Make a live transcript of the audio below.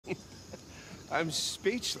I'm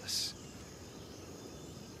speechless.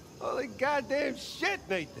 Holy goddamn shit,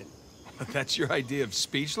 Nathan! That's your idea of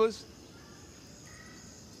speechless?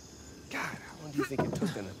 God, how long do you think it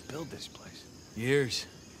took them to build this place? Years.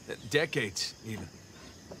 Decades, even.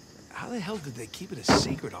 How the hell did they keep it a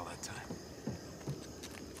secret all that time?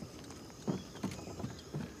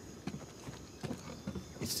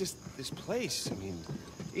 It's just this place. I mean,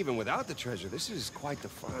 even without the treasure, this is quite the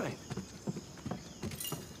find.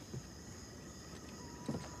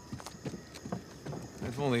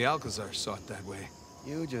 If only Alcazar saw it that way.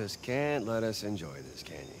 You just can't let us enjoy this,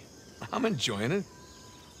 can you? I'm enjoying it.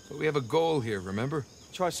 But we have a goal here, remember?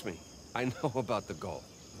 Trust me, I know about the goal.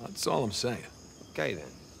 That's all I'm saying. Okay, then.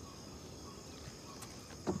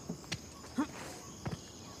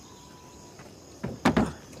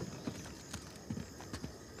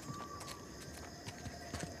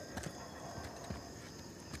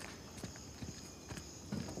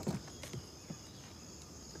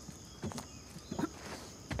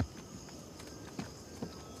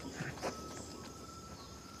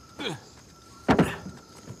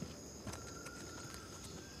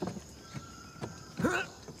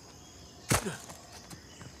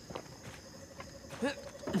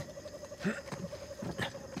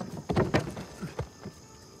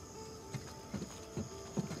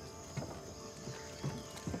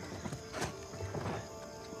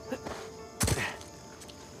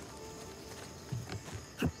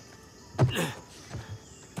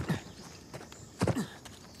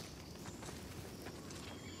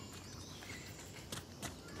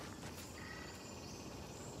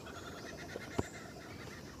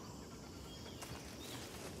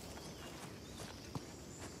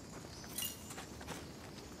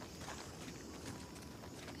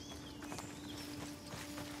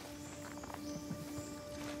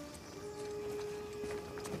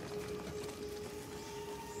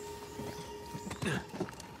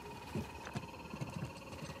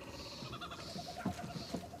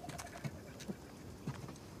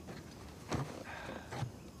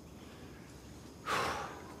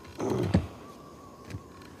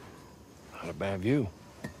 Not a bad view.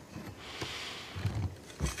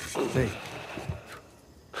 Hey.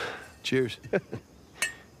 Cheers.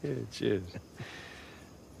 Yeah, cheers.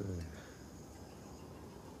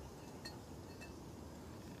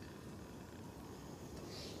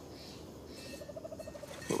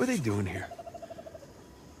 What were they doing here?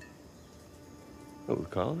 What, we're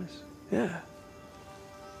colonists? Yeah.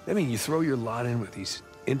 I mean, you throw your lot in with these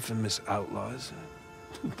infamous outlaws,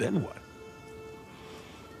 then what?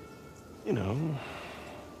 You know,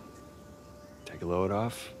 take a load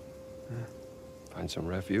off, find some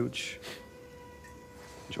refuge,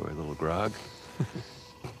 enjoy a little grog.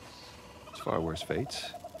 It's far worse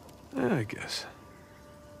fates. I guess.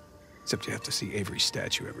 Except you have to see Avery's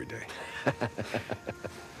statue every day.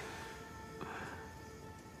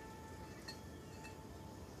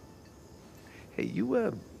 Hey, you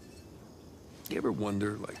ever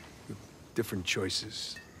wonder, like, with different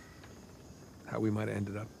choices, how we might have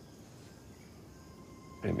ended up?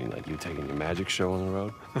 I mean, like you taking your magic show on the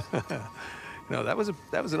road? No, that was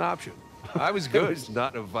an option. I was It good. was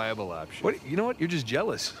not a viable option. What? You know what? You're just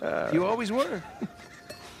jealous. You always were.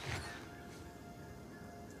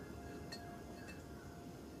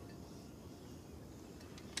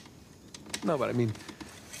 No, but I mean,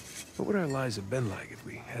 what would our lives have been like if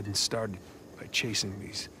we hadn't started by chasing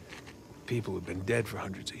these people who've been dead for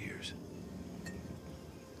hundreds of years?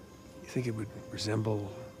 You think it would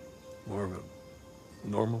resemble more of a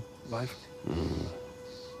normal life?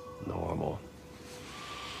 Normal.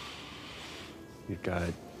 You've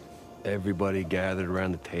got everybody gathered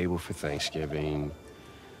around the table for Thanksgiving,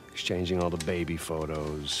 exchanging all the baby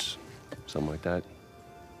photos, something like that.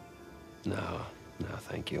 No,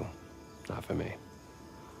 thank you. Not for me.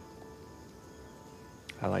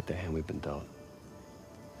 I like the hand we've been dealt.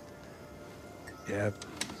 Yeah,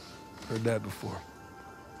 heard that before.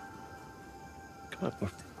 Come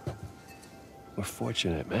on, we're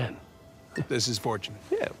fortunate, man. This is fortunate.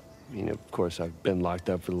 Yeah. I mean, of course, I've been locked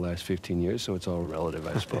up for the last 15 years, so it's all relative,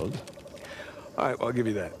 I suppose. All right, well, I'll give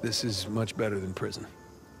you that. This is much better than prison.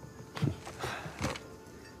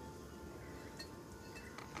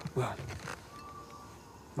 Well,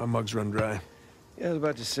 my mug's run dry. Yeah, I was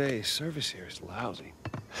about to say, service here is lousy.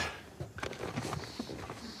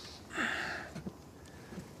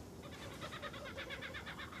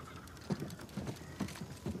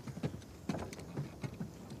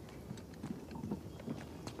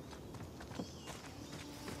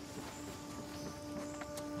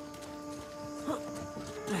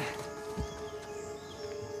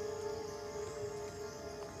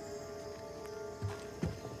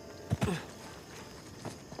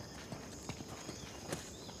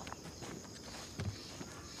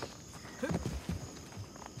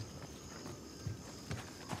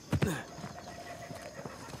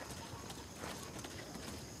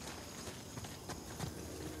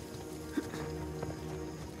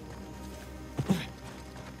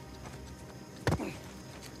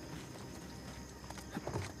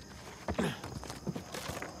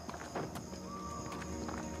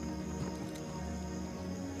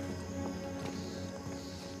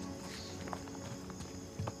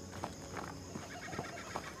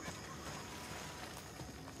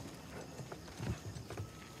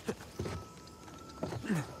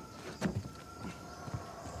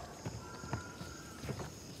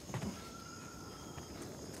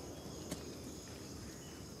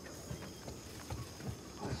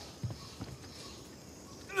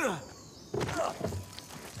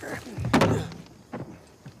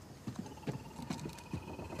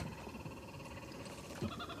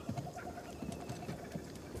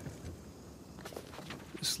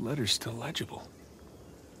 This letter's still legible.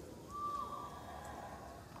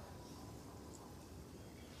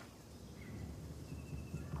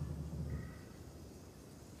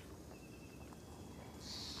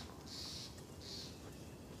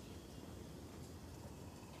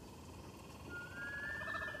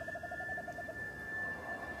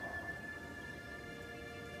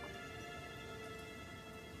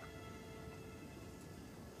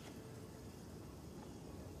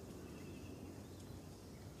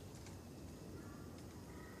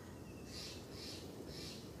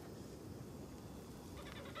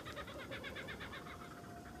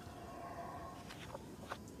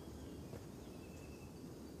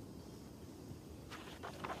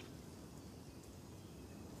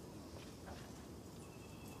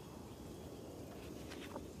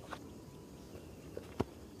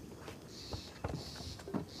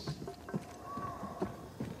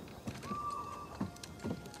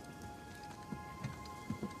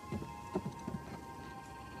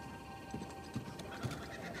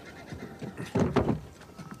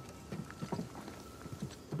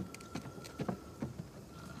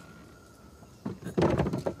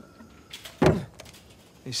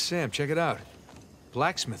 Hey, Sam, check it out.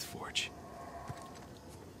 Blacksmith forge.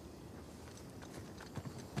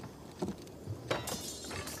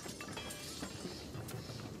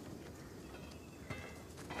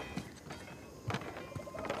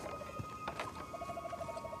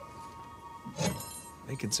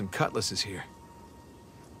 Making some cutlasses here.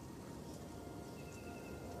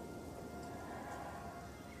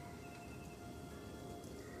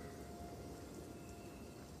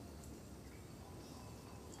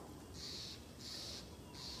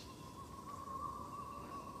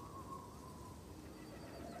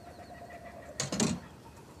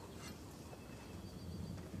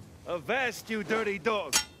 Avast, you dirty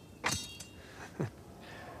dog!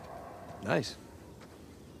 Nice.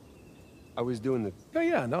 I was doing the... Oh,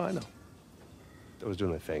 yeah, no, I know. I was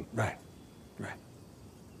doing the thing. Right, right.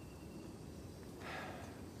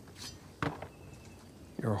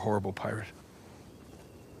 You're a horrible pirate.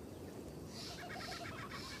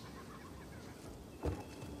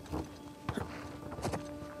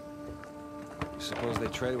 Suppose they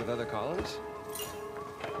traded with other colonies?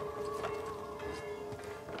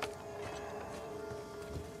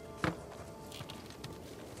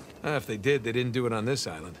 If they did, they didn't do it on this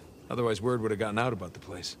island. Otherwise, word would have gotten out about the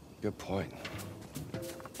place. Good point.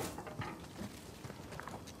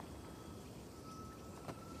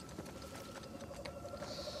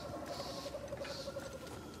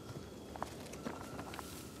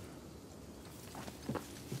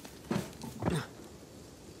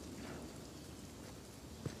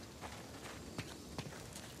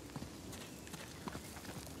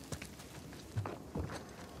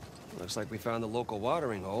 Looks like we found the local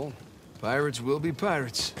watering hole. Pirates will be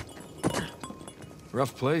pirates.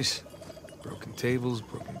 Rough place. Broken tables,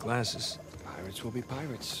 broken glasses. Pirates will be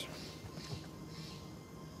pirates.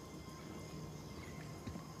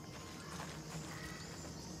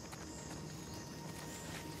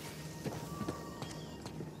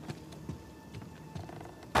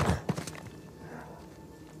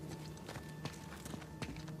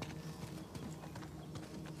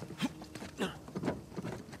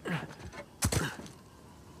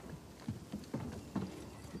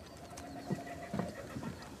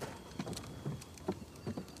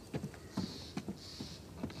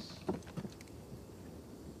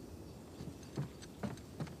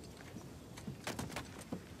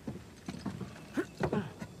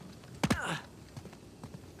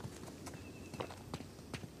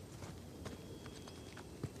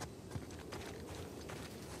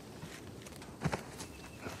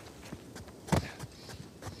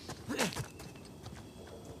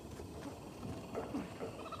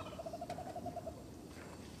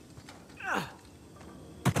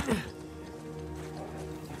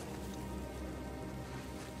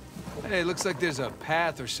 Hey, looks like there's a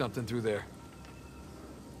path or something through there.